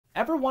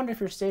Ever wonder if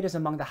your state is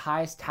among the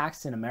highest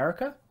taxed in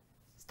America?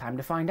 It's time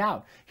to find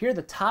out. Here are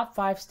the top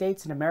 5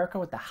 states in America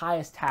with the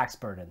highest tax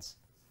burdens.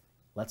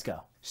 Let's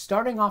go.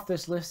 Starting off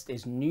this list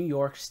is New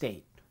York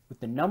State,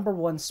 with the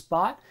 #1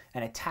 spot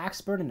and a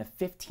tax burden of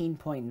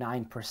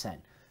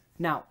 15.9%.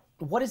 Now,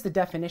 what is the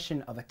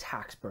definition of a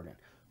tax burden?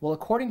 Well,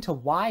 according to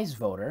Wise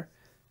Voter,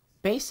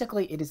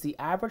 basically it is the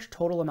average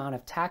total amount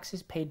of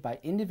taxes paid by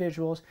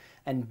individuals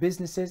and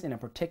businesses in a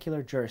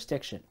particular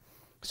jurisdiction.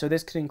 So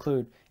this could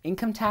include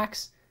income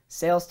tax,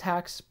 sales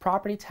tax,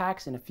 property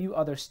tax, and a few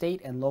other state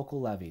and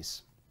local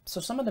levies. So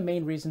some of the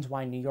main reasons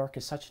why New York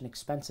is such an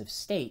expensive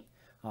state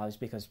is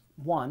because,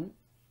 one,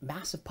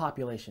 massive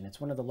population. It's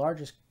one of the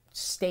largest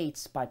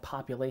states by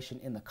population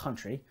in the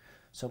country.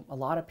 So a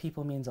lot of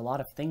people means a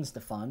lot of things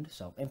to fund.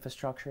 So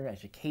infrastructure,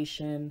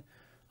 education,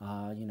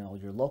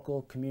 your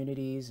local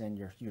communities and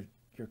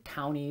your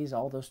counties,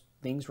 all those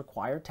things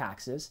require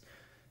taxes.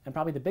 And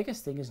probably the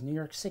biggest thing is New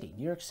York City.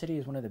 New York City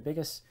is one of the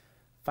biggest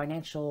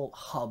financial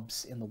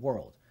hubs in the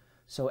world.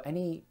 So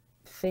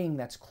anything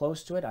that's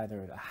close to it,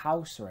 either a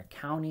house or a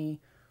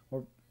county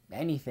or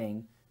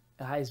anything,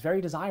 is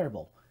very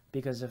desirable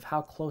because of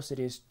how close it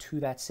is to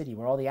that city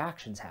where all the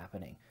action's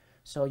happening.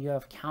 So you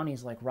have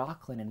counties like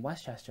Rockland and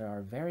Westchester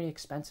are very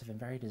expensive and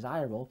very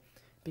desirable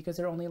because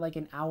they're only like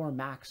an hour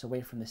max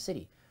away from the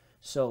city.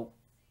 So,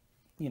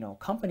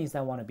 companies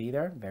that want to be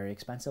there, very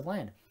expensive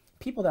land.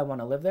 People that want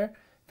to live there,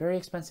 very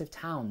expensive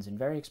towns and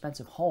very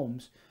expensive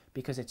homes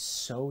because it's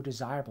so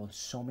desirable and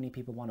so many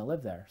people want to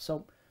live there.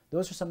 So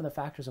those are some of the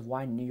factors of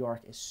why New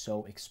York is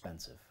so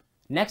expensive.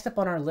 Next up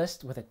on our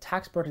list with a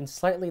tax burden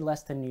slightly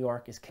less than New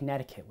York is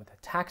Connecticut with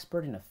a tax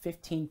burden of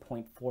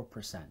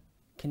 15.4%.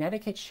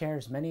 Connecticut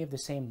shares many of the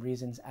same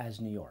reasons as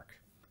New York.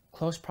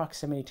 Close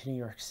proximity to New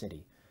York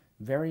City,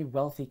 very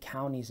wealthy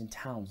counties and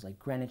towns like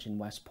Greenwich and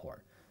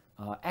Westport,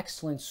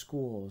 excellent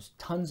schools,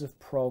 tons of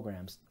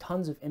programs,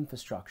 tons of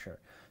infrastructure.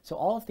 So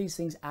all of these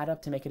things add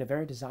up to make it a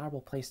very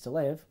desirable place to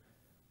live.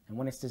 And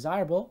when it's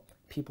desirable,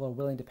 people are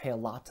willing to pay a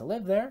lot to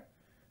live there.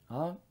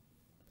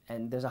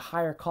 And there's a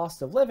higher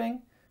cost of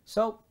living,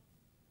 so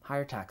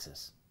higher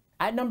taxes.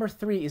 At number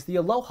 3 is the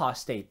Aloha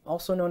State,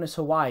 also known as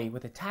Hawaii,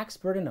 with a tax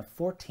burden of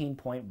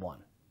 14.1.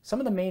 Some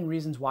of the main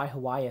reasons why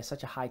Hawaii has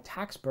such a high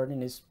tax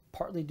burden is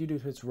partly due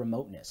to its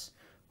remoteness.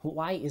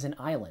 Hawaii is an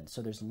island,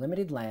 so there's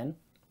limited land,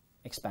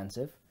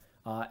 expensive.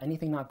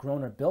 Anything not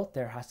grown or built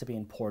there has to be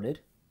imported,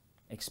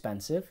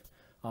 expensive.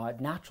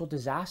 Natural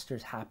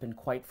disasters happen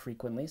quite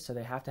frequently, so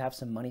they have to have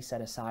some money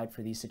set aside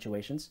for these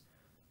situations,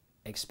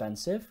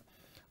 expensive.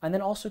 And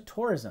then also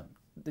tourism.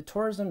 The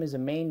tourism is a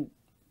main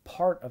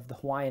part of the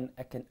Hawaiian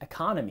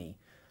economy.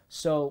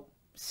 So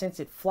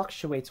since it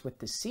fluctuates with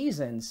the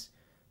seasons,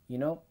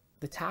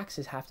 the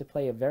taxes have to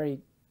play a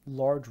very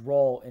large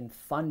role in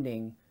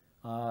funding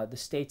the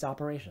state's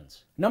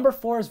operations. Number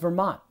 4 is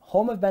Vermont,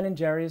 home of Ben &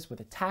 Jerry's with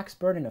a tax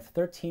burden of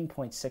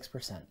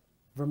 13.6%.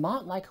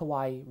 Vermont, like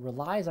Hawaii,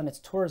 relies on its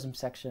tourism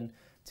section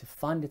to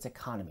fund its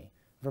economy.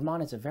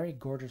 Vermont is a very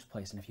gorgeous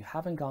place, and if you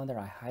haven't gone there,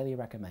 I highly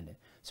recommend it.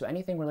 So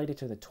anything related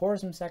to the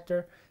tourism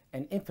sector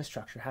and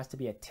infrastructure has to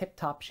be a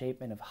tip-top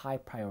shape and of high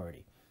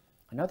priority.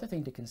 Another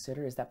thing to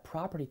consider is that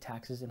property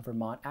taxes in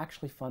Vermont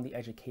actually fund the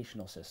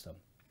educational system.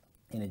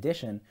 In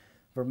addition,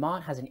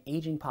 Vermont has an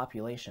aging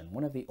population,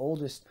 one of the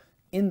oldest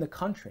in the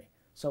country.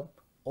 So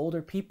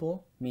older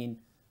people mean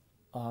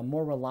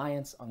more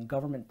reliance on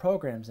government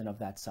programs and of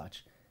that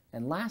such.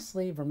 And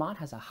lastly, Vermont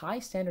has a high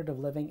standard of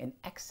living and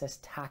excess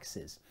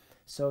taxes.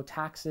 So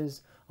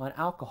taxes on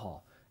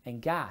alcohol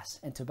and gas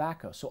and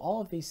tobacco. So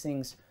all of these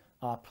things,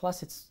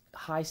 plus its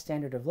high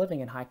standard of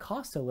living and high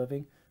cost of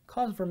living,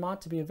 cause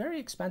Vermont to be a very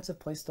expensive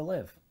place to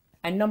live.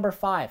 And number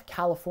 5,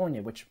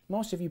 California, which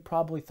most of you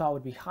probably thought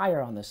would be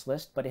higher on this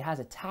list, but it has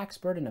a tax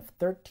burden of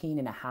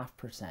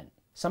 13.5%.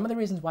 Some of the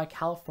reasons why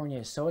California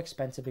is so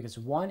expensive because,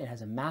 one, it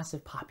has a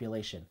massive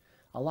population.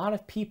 A lot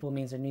of people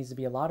means there needs to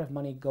be a lot of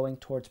money going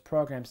towards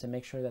programs to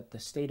make sure that the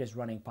state is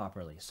running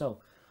properly. So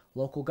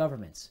local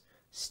governments,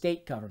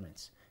 state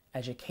governments,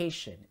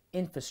 education,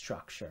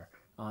 infrastructure,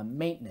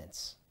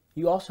 maintenance.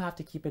 You also have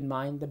to keep in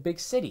mind the big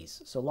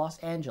cities. So Los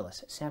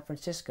Angeles, San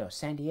Francisco,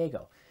 San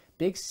Diego.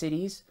 Big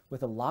cities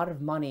with a lot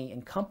of money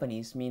and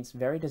companies means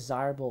very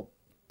desirable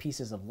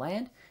pieces of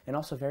land and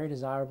also very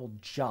desirable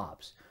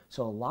jobs.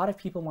 So a lot of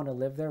people want to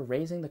live there,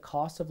 raising the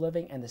cost of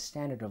living and the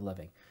standard of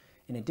living.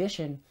 In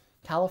addition,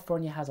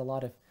 California has a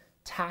lot of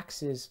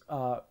taxes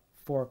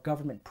for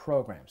government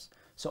programs.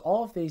 So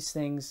all of these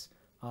things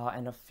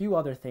and a few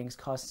other things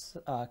cause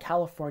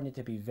California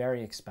to be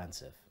very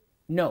expensive.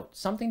 Note,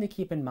 something to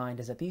keep in mind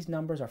is that these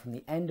numbers are from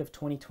the end of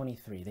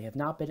 2023. They have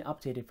not been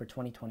updated for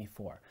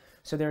 2024.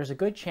 So there is a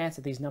good chance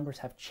that these numbers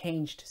have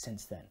changed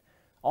since then.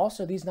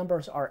 Also, these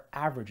numbers are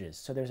averages,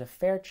 so there's a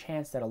fair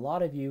chance that a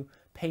lot of you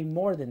pay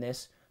more than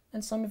this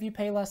and some of you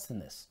pay less than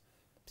this.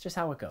 It's just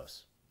how it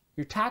goes.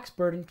 Your tax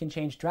burden can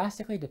change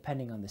drastically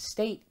depending on the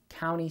state,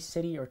 county,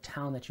 city, or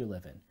town that you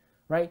live in,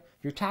 right?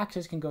 Your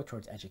taxes can go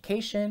towards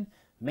education,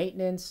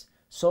 maintenance,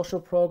 social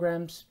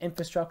programs,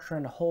 infrastructure,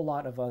 and a whole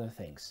lot of other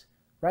things,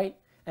 right?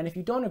 And if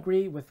you don't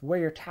agree with where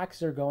your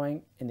taxes are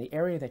going in the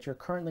area that you're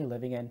currently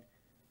living in,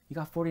 you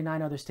got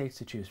 49 other states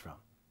to choose from.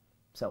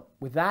 So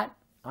with that,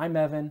 I'm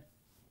Evan,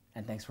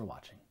 and thanks for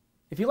watching.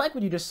 If you like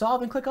what you just saw,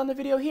 then click on the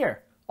video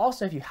here.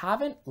 Also, if you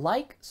haven't,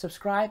 like,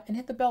 subscribe, and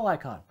hit the bell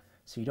icon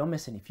so you don't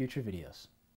miss any future videos.